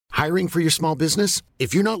Hiring for your small business?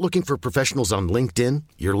 If you're not looking for professionals on LinkedIn,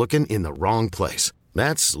 you're looking in the wrong place.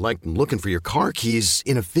 That's like looking for your car keys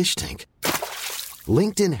in a fish tank.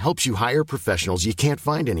 LinkedIn helps you hire professionals you can't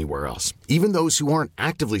find anywhere else, even those who aren't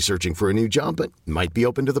actively searching for a new job but might be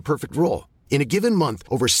open to the perfect role. In a given month,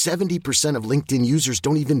 over 70% of LinkedIn users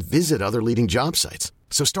don't even visit other leading job sites.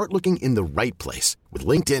 So start looking in the right place. With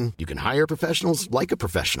LinkedIn, you can hire professionals like a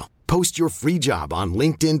professional. Post your free job on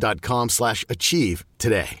linkedin.com/achieve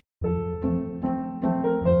today.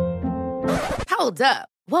 Hold up.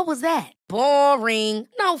 What was that? Boring.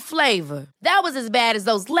 No flavor. That was as bad as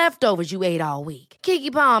those leftovers you ate all week.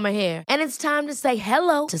 Keke Palmer here, and it's time to say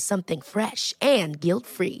hello to something fresh and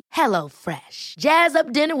guilt-free. Hello Fresh. Jazz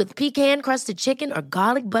up dinner with pecan-crusted chicken or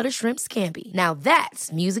garlic butter shrimp scampi. Now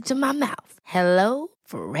that's music to my mouth. Hello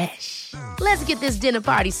Fresh. Let's get this dinner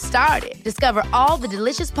party started. Discover all the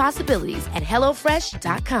delicious possibilities at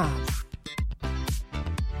hellofresh.com.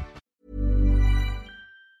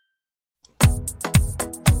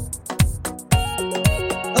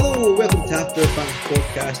 Hello, welcome to After Fans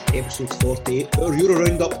Podcast, episode 48, our Euro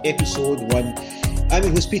Roundup, episode 1. I'm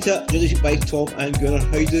your host Peter, joined by Tom and Gunnar.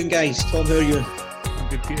 How you doing, guys? Tom, how are you? I'm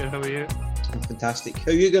good, Peter. How are you? I'm fantastic.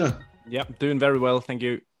 How are you, Gunnar? Yep, doing very well, thank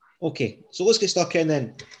you. Okay, so let's get stuck in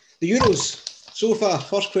then. The Euros, so far,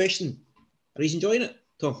 first question. Are you enjoying it,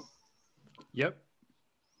 Tom? Yep.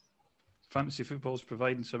 Fantasy football's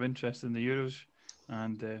providing some interest in the Euros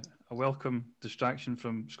and a welcome distraction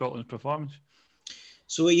from Scotland's performance.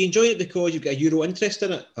 So are you enjoying it because you've got a Euro interest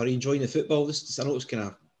in it? Or are you enjoying the football? I know it's kind of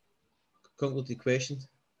a complicated question.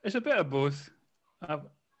 It's a bit of both. I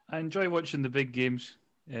enjoy watching the big games.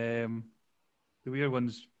 The weird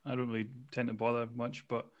ones, I don't really tend to bother much,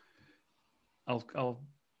 but I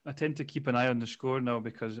tend to keep an eye on the score now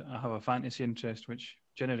because I have a fantasy interest, which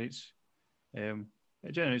generates a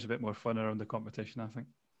bit more fun around the competition, I think.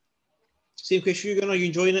 Same question, you Gunnar. Are you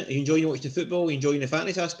enjoying it? Are you enjoying watching the football? Are you enjoying the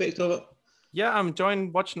fantasy aspect of it? Yeah, I'm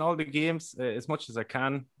enjoying watching all the games as much as I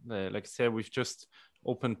can. Like I said, we've just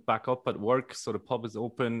opened back up at work, so the pub is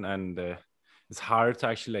open, and it's hard to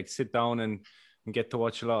actually like sit down and get to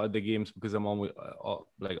watch a lot of the games because I'm always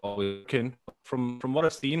working. From what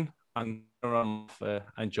I've seen, and I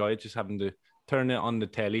enjoy it, just having to turn it on the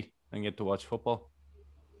telly and get to watch football.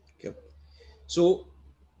 Okay. So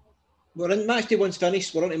we're in match day one's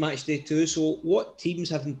finished. We're on to match day two. So what teams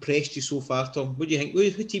have impressed you so far, Tom? What do you think?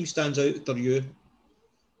 Who team stands out for you?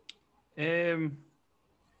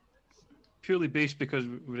 Purely based because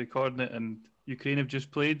we're recording it and Ukraine have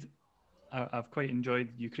just played. I've quite enjoyed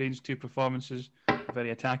Ukraine's two performances, a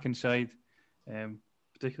very attacking side,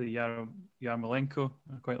 particularly Yarmolenko.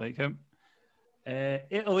 I quite like him.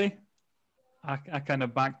 Italy, I kind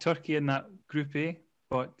of backed Turkey in that Group A,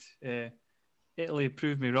 but Italy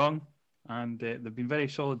proved me wrong. And they've been very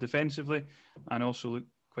solid defensively, and also look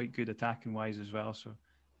quite good attacking wise as well. So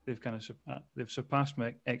they've kind of they've surpassed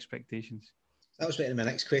my expectations. That was my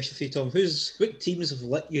next question for you, Tom. What teams have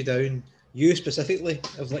let you down? You specifically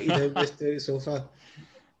have let you down this so far.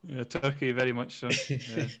 Yeah, Turkey very much so.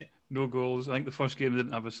 No goals. I think the first game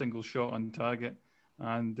didn't have a single shot on target,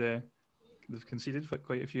 and they've conceded for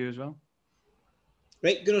quite a few as well.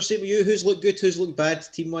 Right, Gunnar, same with you. Who's looked good? Who's looked bad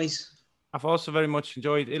team wise? I've also very much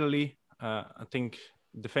enjoyed Italy. I think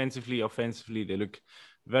defensively, offensively, they look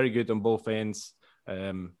very good on both ends.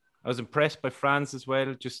 I was impressed by France as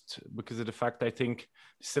well, just because of the fact I think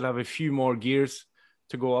they still have a few more gears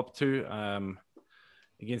to go up to.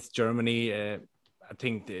 Against Germany, I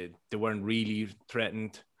think they weren't really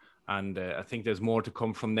threatened, and I think there's more to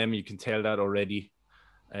come from them. You can tell that already.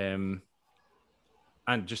 And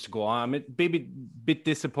just to go on, I'm maybe a bit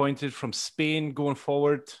disappointed from Spain going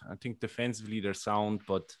forward. I think defensively they're sound,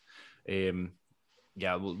 but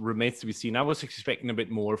well, remains to be seen. I was expecting a bit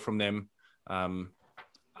more from them, and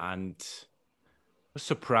I was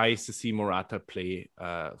surprised to see Morata play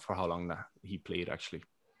for how long that he played, actually.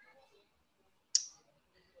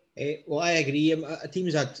 Well, I agree.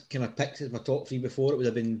 Teams I'd kind of picked as my top three before, it would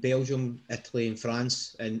have been Belgium, Italy and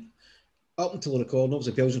France. And up until the recording,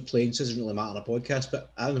 obviously Belgium playing, so it doesn't really matter on a podcast,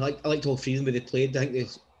 but I liked all three of them where they played. I think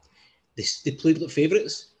they played like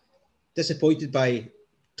favourites. Disappointed by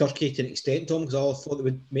Turkey to an extent, Tom, because I thought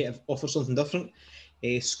they might have offered something different.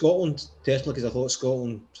 Scotland, personally, because I thought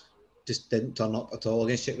Scotland just didn't turn up at all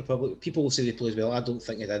against Czech Republic. People will say they played well. I don't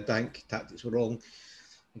think they did. I think tactics were wrong.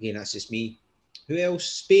 Again, that's just me. Who else?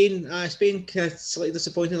 Spain. Spain kind of slightly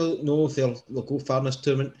disappointing. I don't know if they'll go far in this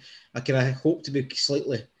tournament. I kind of hope to be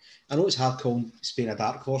slightly... I know it's hard calling Spain a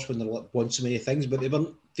dark horse when they've won so many things, but they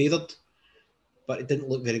weren't favoured. But it didn't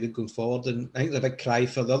look very good going forward. And I think the big cry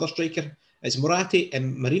for the other striker is Morata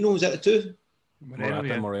and Marino. Is that the two?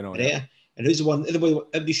 Moreno. Morata. And who's the one?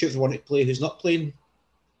 Everybody shoot for one to play who's not playing.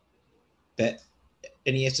 But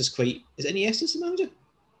Iniesta's quite. Is Iniesta the manager?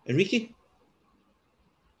 Enrique?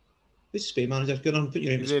 Who's the Spain manager? Go on, put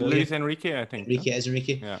your name. Is it Luis Enrique? I think. Enrique is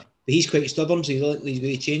Enrique. Yeah. But he's quite stubborn, so he's going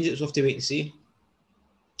to change it. So we'll have to wait and see.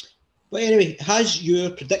 But anyway, has your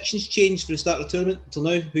predictions changed for the start of the tournament until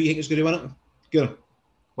now? Who you think is going to win it? Go on.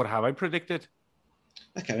 What have I predicted?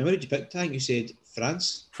 I can't remember what you picked. I think you said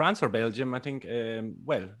France. France or Belgium, I think.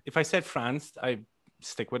 Well, if I said France, I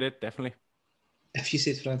stick with it, definitely. If you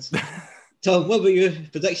said France. Tom, what about your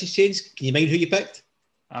predictions changed? Can you mind who you picked?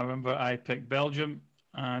 I remember I picked Belgium,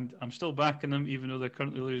 and I'm still backing them, even though they're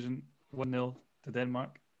currently losing 1-0 to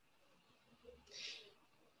Denmark.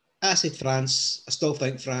 I said France. I still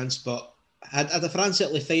think France, but had the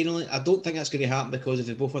France-Italy final, I don't think that's going to happen because if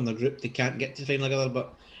they both win their group, they can't get to the final together,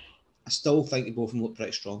 but I still think they both of them look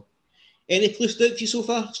pretty strong. Any players stood out for you so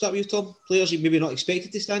far? Start with you, Tom. Players you maybe not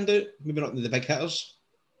expected to stand out, maybe not the big hitters.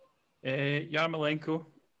 Yarmolenko,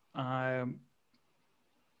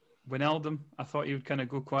 Wijnaldum. I thought he would kind of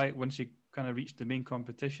go quiet once he kind of reached the main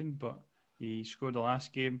competition, but he scored the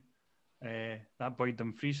last game. That boy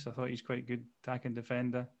Dumfries, I thought he's quite a good attacking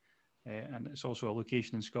defender. And it's also a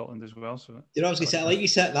location in Scotland as well. So I was going to say, I like you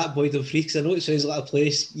said that boy Dumfries, because I know it sounds like a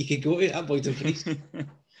place you could go to, that boy Dumfries.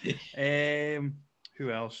 Who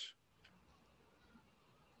else?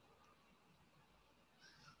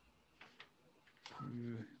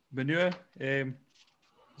 Manua. Is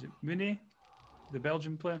it Mooney, the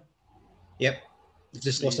Belgian player? Yep.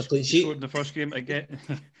 Just lost a clean sheet. Scored in the first game again.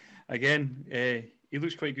 He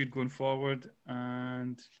looks quite good going forward.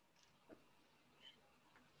 And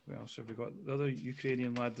what else have we got? The other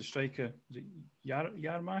Ukrainian lad, the striker, is it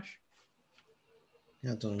Yarmash?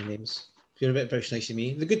 I don't know names. You're a bit British nice to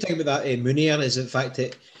me. The good thing about that Munier is the fact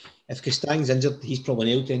that if Castaigne's injured, he's probably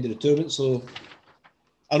nailed to the end of the tournament. So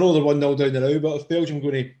I know they're 1-0 down the now, but if Belgium are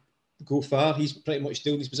going to go far, he's pretty much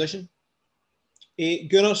still in his position.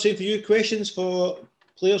 Gunnar, same for you. Questions for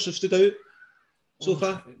players who've stood out so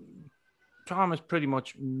far? Tom has pretty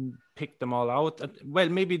much picked them all out. Well,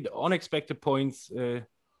 maybe the unexpected points.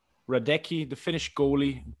 Radecki, the Finnish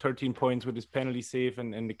goalie, 13 points with his penalty save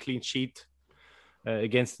and the clean sheet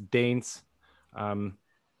against the Danes. But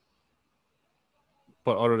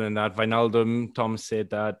other than that, Wijnaldum, Tom said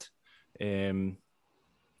that.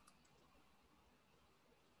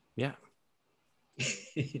 Yeah.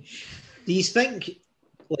 Do you think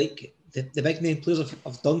like the big name players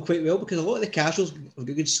have done quite well? Because a lot of the casuals have got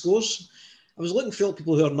good scores. I was looking for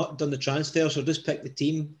people who are not done the transfers or just picked the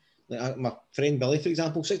team. Like my friend Billy, for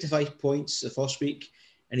example, 65 points the first week,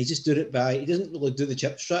 and he just did it by, he doesn't really do the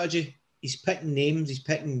chip strategy. He's picking names, he's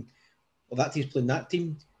picking, well, that team's playing that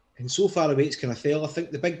team. And so far away, it's kind of failed. I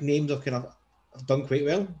think the big names have done quite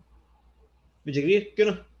well. Would you agree,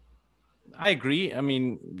 Gunnar? I agree. I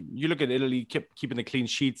mean, you look at Italy keeping the clean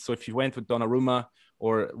sheet. So if you went with Donnarumma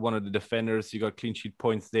or one of the defenders, you got clean sheet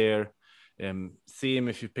points there. Same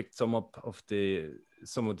if you picked some of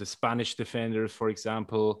the Spanish defenders, for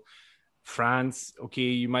example. France,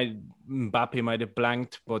 okay, Mbappe might have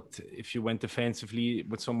blanked, but if you went defensively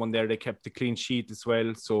with someone there, they kept the clean sheet as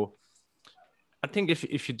well. So I think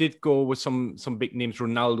if you did go with some big names,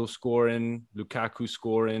 Ronaldo scoring, Lukaku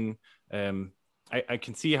scoring, I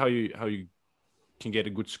can see how you can get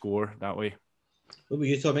a good score that way. What were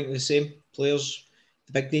you talking the same players?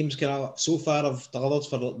 The big names kind of so far have delivered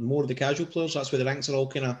for more of the casual players. That's where the ranks are all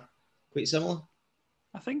kind of quite similar.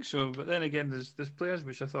 I think so, but then again, there's players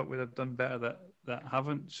which I thought would have done better that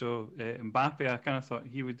haven't. So Mbappe, I kind of thought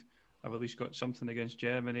he would have at least got something against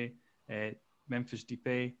Germany. Memphis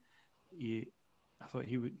Depay, I thought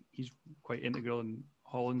he's quite integral in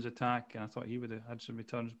Holland's attack, and I thought he would have had some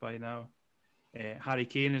returns by now. Harry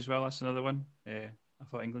Kane as well, that's another one. I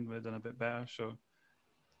thought England would have done a bit better. So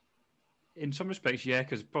in some respects, yeah,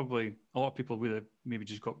 because probably a lot of people would have maybe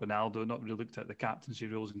just got Ronaldo, not really looked at the captaincy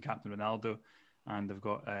rules and Captain Ronaldo, and they've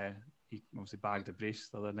got he obviously bagged a brace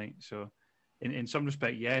the other night. So in some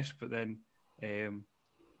respect, yes, but then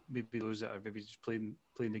maybe those that are maybe just playing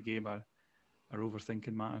the game are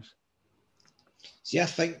overthinking matters. See, I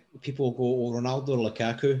think people go Ronaldo or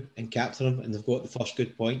Lukaku and captain them, and they've got the first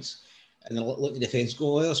good points. And they'll look at the defence,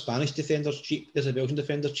 go, oh, there's Spanish defenders cheap, there's a Belgian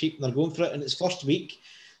defender cheap, and they're going for it, and it's first week.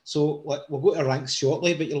 So like, we'll go to ranks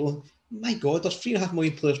shortly, but you're like, my God, there's 3.5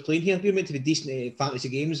 million players playing here. We're meant to be decent at fantasy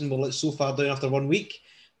games, and we're like so far down after 1 week.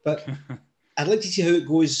 But I'd like to see how it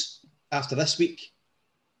goes after this week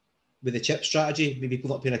with the chip strategy, maybe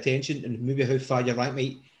people not paying attention, and maybe how far your rank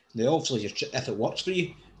might. Now, obviously, if it works for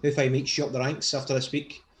you, how far you might shoot up the ranks after this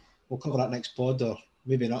week. We'll cover that next pod, or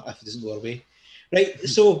maybe not if it doesn't go our way. Right,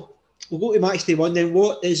 so We'll go to match day 1 then.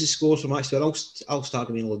 What is the score for match day 1? I'll start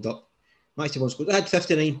getting loaded up. Match day 1 score. I had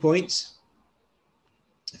 59 points.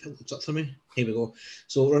 If it loads up for me. Here we go.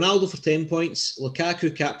 So Ronaldo for 10 points.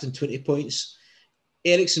 Lukaku captain 20 points.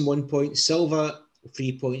 Eriksen 1 point. Silva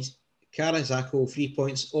 3 points. Carrasco 3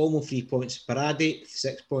 points. Olmo 3 points. Berardi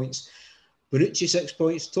 6 points. Bonucci 6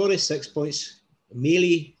 points. Torres 6 points.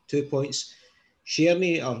 Mealy 2 points.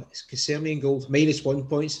 Caserny in goals, -1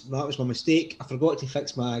 points. That was my mistake. I forgot to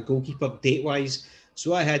fix my goalkeeper date-wise.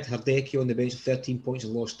 So I had Herdecki on the bench with 13 points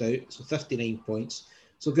and lost out. So 59 points.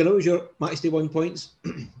 So Gunnar, what was your match day 1 points?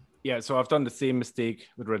 Yeah, so I've done the same mistake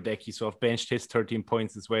with Herdecki. So I've benched his 13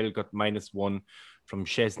 points as well. Got -1 from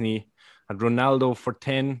Szczesny. And Ronaldo for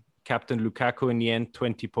 10. Captain Lukaku in the end,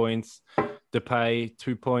 20 points. Depay,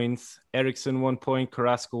 2 points. Eriksen, 1 point.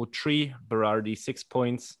 Carrasco, 3. Berardi, 6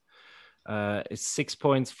 points. 6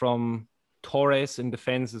 points from Torres in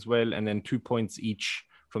defense as well, and then 2 points each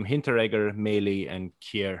from Hinteregger, Mealy, and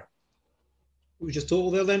Kier. What was your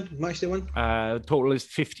total there then? Match day 1? Total is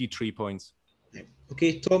 53 points.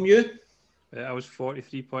 Okay, Tom, you? I was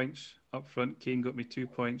 43 points up front. Kane got me 2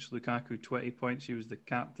 points. Lukaku 20 points. He was the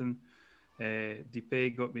captain.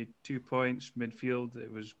 Depay got me 2 points. Midfield,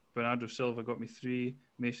 it was Bernardo Silva got me 3.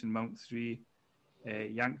 Mason Mount 3.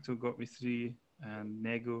 Yankto got me 3. And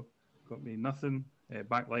Nego got me nothing.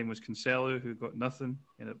 Backline was Cancelo, who got nothing,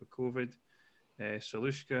 ended up with COVID.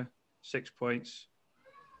 Salushka, 6 points.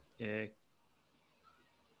 The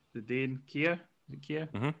Dane, Kier, is it Kier?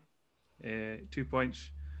 Mm-hmm. 2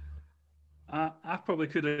 points. I probably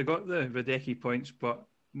could have got the Herdecki points, but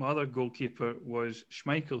my other goalkeeper was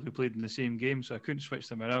Schmeichel, who played in the same game, so I couldn't switch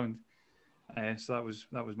them around. So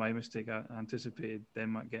that was my mistake. I anticipated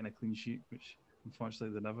Denmark getting a clean sheet, which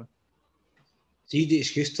unfortunately they never. So you the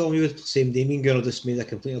excuse, Tom, you were the same Damien girl just made a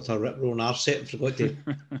complete utter rip roll on our set and forgot to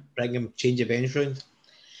bring him, change the bench round.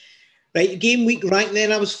 Right, game week rank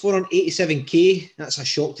then, I was 487k. That's a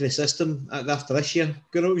shock to the system after this year.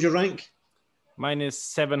 Gunnar, what was your rank? Mine is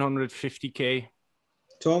 750k.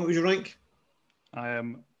 Tom, what was your rank? I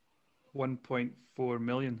am 1.4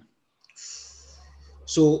 million.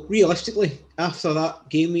 So realistically, after that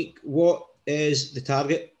game week, what is the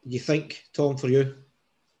target, you think, Tom, for you?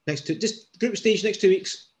 Just group stage next 2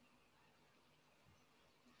 weeks.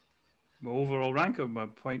 My overall rank of my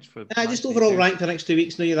points for Just overall rank for the next 2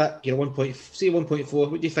 weeks. Now you're 1.4.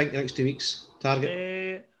 What do you think the next 2 weeks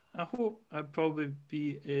target? I hope I'd probably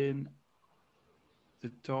be in the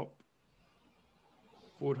top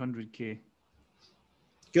 400k.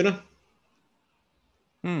 Gunnar?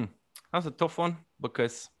 That's a tough one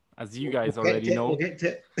because, as you guys We'll already know, we'll get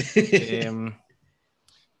to it.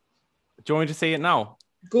 do you want me to say it now?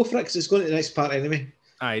 Go for it, because it's going to the next part anyway.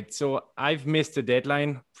 All right, so I've missed the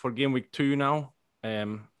deadline for game week 2 now.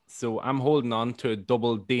 So I'm holding on to a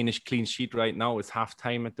double Danish clean sheet right now. It's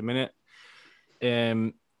halftime at the minute.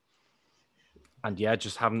 And yeah,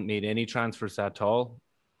 just haven't made any transfers at all.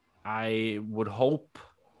 I would hope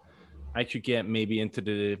I could get maybe into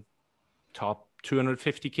the top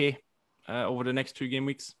 250k over the next 2 game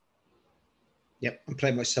weeks. Yep, I'm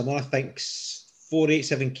pretty much similar. I think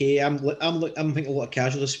 487k. I'm thinking a lot of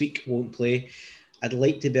casual this week won't play. I'd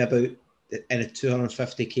like to be about in a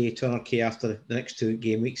 250k, 200k after the next 2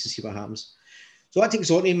 game weeks to see what happens. So that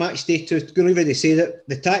takes on to match day 2. Going to already say that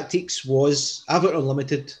the tactics was I've got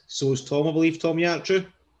unlimited. So is Tom, I believe. Tom, yeah, true.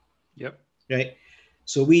 Yep. Right.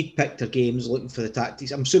 So we picked our games looking for the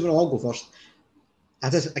tactics. I'm assuming I'll go first. I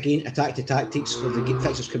did again attack the tactics for the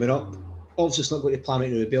fixtures coming up. Obviously, it's not going to plan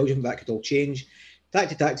out with Belgium. That could all change.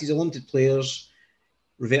 Tactics, unlimited players.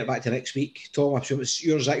 Revert back to next week. Tom, I assume it's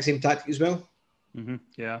your exact same tactic as well. Mm-hmm.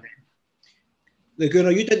 Yeah. Now,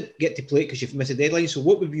 Gunnar, you didn't get to play it because you've missed a deadline. So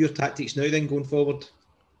what would be your tactics now then going forward?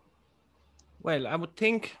 Well, I would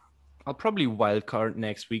think I'll probably wildcard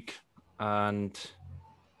next week and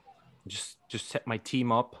just set my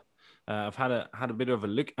team up. I've had a bit of a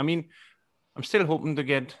look. I mean, I'm still hoping to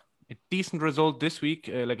get a decent result this week.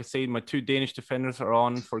 Like I said, my 2 Danish defenders are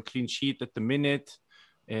on for a clean sheet at the minute.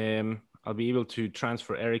 I'll be able to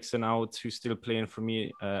transfer Eriksen out, who's still playing for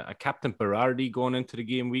me. A captain Berardi going into the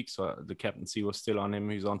game week, so the captaincy was still on him.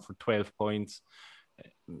 He's on for 12 points.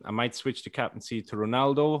 I might switch the captaincy to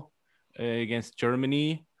Ronaldo against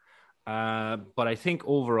Germany. But I think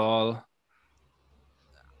overall,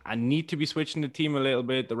 I need to be switching the team a little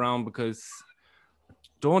bit around because I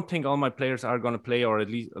don't think all my players are going to play, or at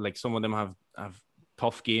least like some of them have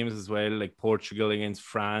tough games as well, like Portugal against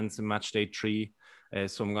France in match day 3.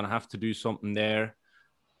 So I'm going to have to do something there.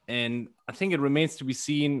 And I think it remains to be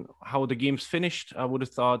seen how the game's finished. I would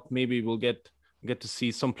have thought maybe we'll get get to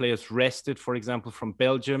see some players rested, for example, from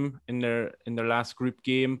Belgium in their last group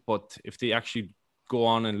game. But if they actually go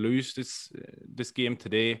on and lose this game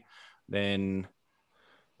today, then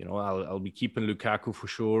I'll be keeping Lukaku for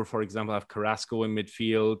sure. For example, I have Carrasco in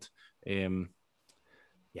midfield.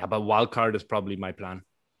 But wildcard is probably my plan.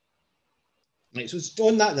 Right, so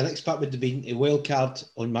on that, the next part would have been a wild card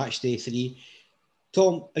on match day 3.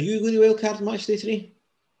 Tom, are you going to wild card on match day 3?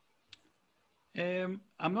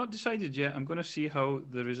 I'm not decided yet. I'm going to see how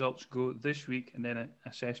the results go this week and then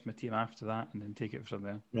assess my team after that and then take it from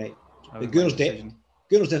there. Right. But Gunnar's definitely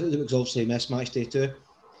looks obviously missed match day 2.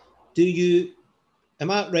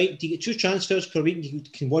 Am I right? Do you get 2 transfers per week? You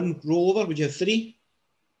can 1 roll over? Would you have 3?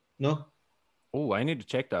 No? Oh, I need to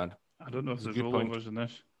check that. I don't know if there's rollovers in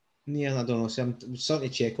this. Yeah, I don't know. So I'm starting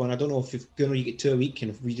to check on. I don't know if Gunnar you get 2 a week,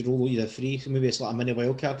 and if we roll you have 3, so maybe it's like a mini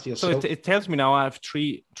wild card for yourself. So it tells me now I have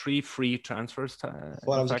three free transfers.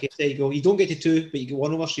 Well, I was okay. There you go. You don't get to 2, but you get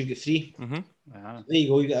 1 over, so you get 3. Mm-hmm. There you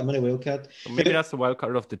go. You get a mini wild card. So maybe that's the wild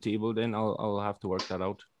card of the table. Then I'll have to work that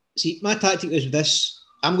out. See, my tactic is this.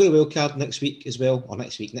 I'm going to wild card next week as well, or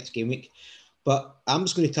next game week. But I'm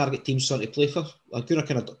just going to target teams starting to play for. Like Gunnar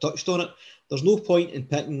kind of touched on it. There's no point in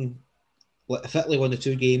picking. If Italy won the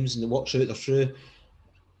 2 games and it works out, they're through. I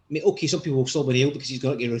mean, okay, some people will still be nailed because he's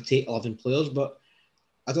going to rotate 11 players, but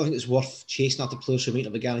I don't think it's worth chasing after players who might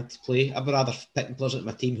not be guaranteed to play. I'd rather pick players into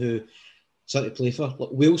my team who start to play for. Like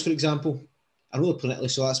Wales, for example. I know they're playing Italy,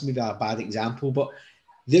 so that's maybe a bad example, but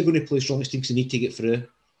they're going to play strongest team because they need to get through.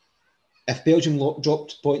 If Belgium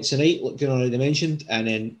dropped points tonight, like Gunnar already mentioned, and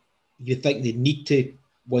then you think they need to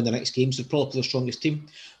win the next game, so they'd probably play the strongest team.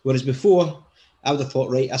 Whereas before, I would have thought,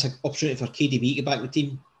 right, that's an opportunity for KDB to get back in the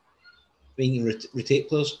team, being rotate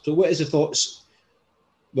players. So what is the thoughts?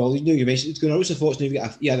 Well, you mentioned it's going to. What's the thoughts now? You've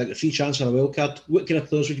got a free transfer and a wild card. What kind of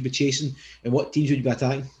players would you be chasing, and what teams would you be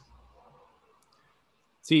attacking?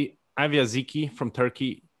 See, I have Yaziki from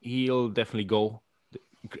Turkey. He'll definitely go.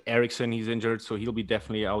 Ericsson, he's injured, so he'll be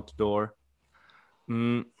definitely outdoor.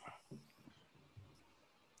 It's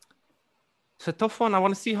a tough one. I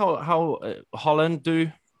want to see how Holland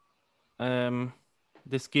do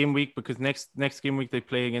this game week, because next game week they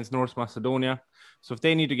play against North Macedonia. So if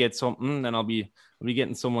they need to get something, then I'll be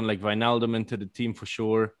getting someone like Wijnaldum into the team for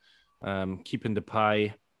sure. Keeping the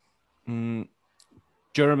pie.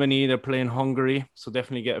 Germany, they're playing Hungary, so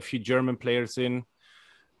definitely get a few German players in.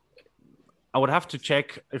 I would have to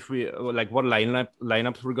check if we what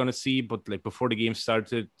lineups we're going to see, but like before the game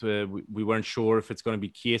started, we weren't sure if it's going to be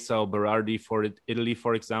Chiesa or Berardi for Italy,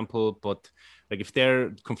 for example. But like if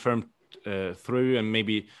they're confirmed through, and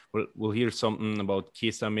maybe we'll hear something about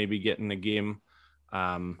Chiesa maybe getting a game,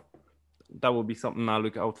 that would be something I'll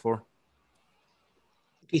look out for.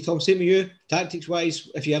 Okay, Tom, same with you. Tactics wise,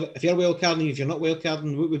 if you're wild carding, if you're not wild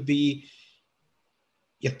carding, what would be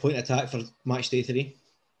your point of attack for match day 3?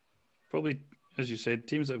 Probably, as you said,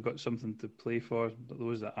 teams that have got something to play for,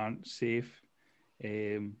 those that aren't safe.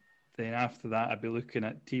 Then after that, I'd be looking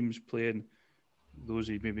at teams playing those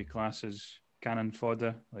who maybe class as cannon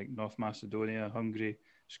fodder, like North Macedonia, Hungary,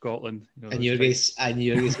 Scotland. And your race.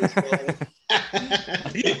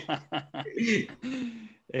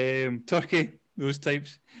 Turkey, those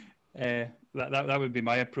types. That would be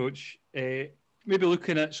my approach. Maybe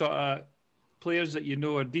looking at sort of players that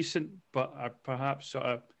are decent, but are perhaps sort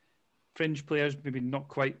of fringe players, maybe not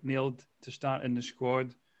quite nailed to start in the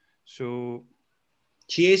squad. So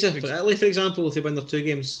Chiesa for Italy, for example, if they win their 2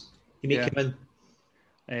 games, you may come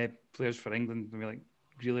in. Players for England, maybe like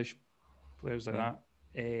Grealish, players like that.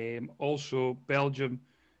 Also, Belgium,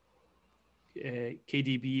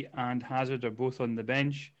 KDB and Hazard are both on the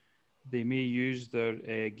bench. They may use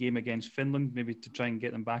their game against Finland, maybe to try and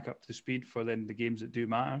get them back up to speed for then the games that do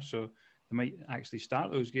matter. So they might actually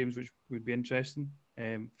start those games, which would be interesting.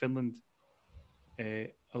 Finland,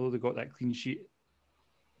 although they got that clean sheet,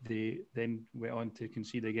 they then went on to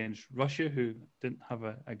concede against Russia, who didn't have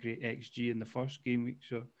a great XG in the first game week.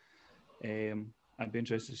 So I'd be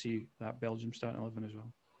interested to see that Belgium starting 11 as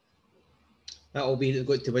well. That'll be they've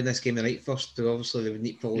got to win this game tonight first. So obviously, they would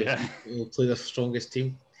need probably play their strongest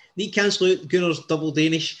team. Need cancel out Gunnar's double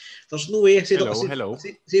Danish. There's no way. Say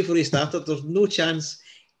before he started, there's no chance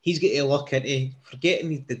he's getting a luck into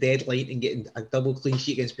forgetting the deadline and getting a double clean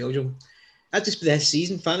sheet against Belgium. That'd just be this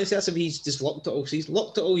season. Fantasy, that's if he's just locked it all season,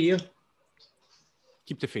 locked it all year.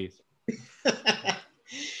 Keep the faith.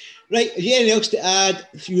 Right, have you anything else to add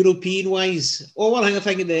European-wise? Oh, one thing I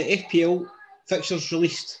think the FPL fixtures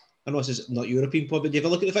released. I know this is not European pod, but do you ever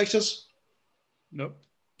look at the fixtures? Nope.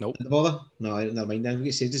 Didn't bother? No, never mind. I'm going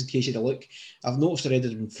to say, just in case you had a look. I've noticed already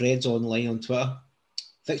there's been threads online on Twitter.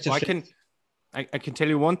 Fixture I can tell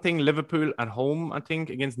you one thing: Liverpool at home, I think,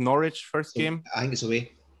 against Norwich first game. I think it's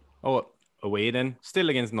away. Oh, away then. Still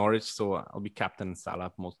against Norwich, so I'll be captain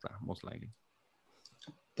Salah most likely.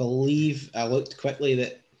 Believe I looked quickly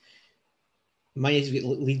that Man United get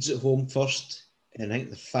Leeds at home first, and I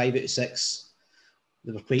think the 5 out of 6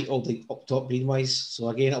 they were quite all the up top green wise. So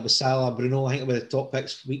again, it'll be Salah, Bruno. I think it'll be the top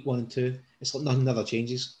picks week 1 and 2. It's like nothing other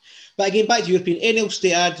changes. But again, back to European. Anything else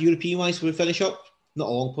to add European wise before we finish up? Not a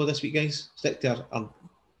long pod this week, guys. Stick to our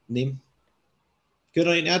name. Good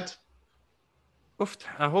night, Ad.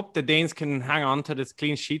 I hope the Danes can hang on to this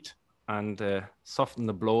clean sheet and soften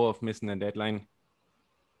the blow of missing the deadline.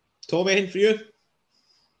 Tom, anything for you?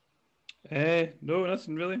 No,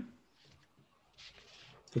 nothing really.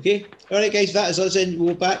 Okay. All right, guys, that is us in.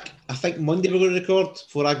 We'll be back. I think Monday we're going to record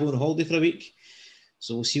before I go on holiday for a week.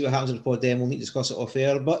 So we'll see what happens in the pod then. We'll need to discuss it off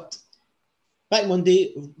air. But back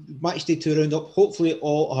Monday, match day 2 round up. Hopefully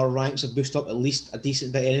all our ranks have boosted up at least a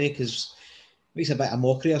decent bit anyway, because it makes a bit of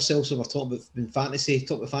mockery ourselves when we're talking about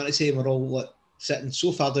fantasy, and we're all like, sitting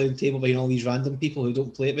so far down the table behind all these random people who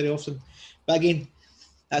don't play it very often. But again,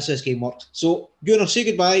 that's how this game works. So, Gunnar, say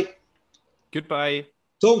goodbye. Goodbye.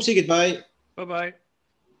 Tom, say goodbye. Bye-bye.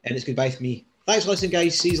 And it's goodbye for me. Thanks for listening,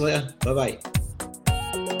 guys. See you later. Bye-bye.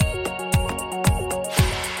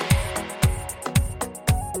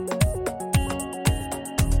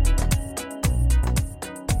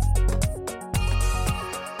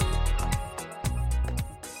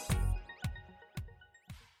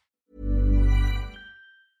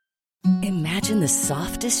 Imagine the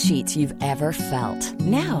softest sheets you've ever felt.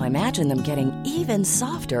 Now imagine them getting even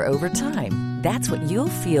softer over time. That's what you'll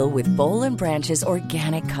feel with Boll & Branch's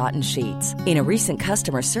organic cotton sheets. In a recent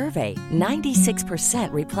customer survey,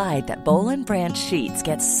 96% replied that Boll & Branch sheets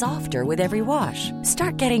get softer with every wash.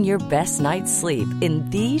 Start getting your best night's sleep in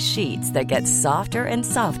these sheets that get softer and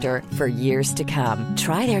softer for years to come.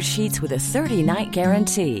 Try their sheets with a 30-night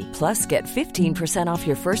guarantee. Plus, get 15% off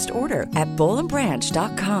your first order at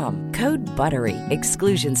bollandbranch.com. Code BUTTERY.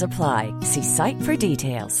 Exclusions apply. See site for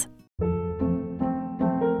details.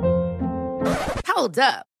 Hold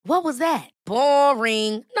up. What was that?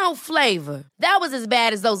 Boring. No flavor. That was as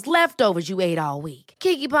bad as those leftovers you ate all week.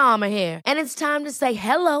 Keke Palmer here. And it's time to say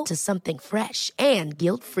hello to something fresh and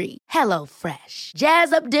guilt-free. Hello Fresh.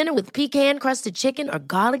 Jazz up dinner with pecan-crusted chicken or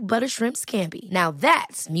garlic butter shrimp scampi. Now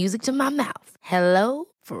that's music to my mouth. Hello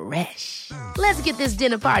Fresh. Let's get this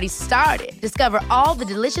dinner party started. Discover all the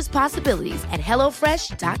delicious possibilities at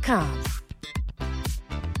HelloFresh.com.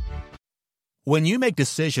 When you make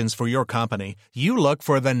decisions for your company, you look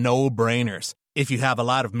for the no-brainers. If you have a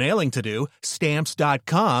lot of mailing to do,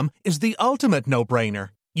 Stamps.com is the ultimate no-brainer.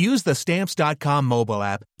 Use the Stamps.com mobile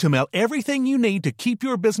app to mail everything you need to keep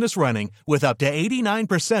your business running with up to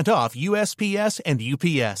 89% off USPS and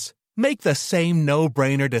UPS. Make the same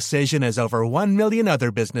no-brainer decision as over 1 million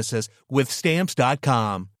other businesses with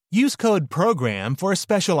Stamps.com. Use code PROGRAM for a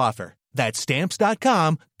special offer. That's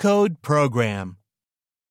Stamps.com, code PROGRAM.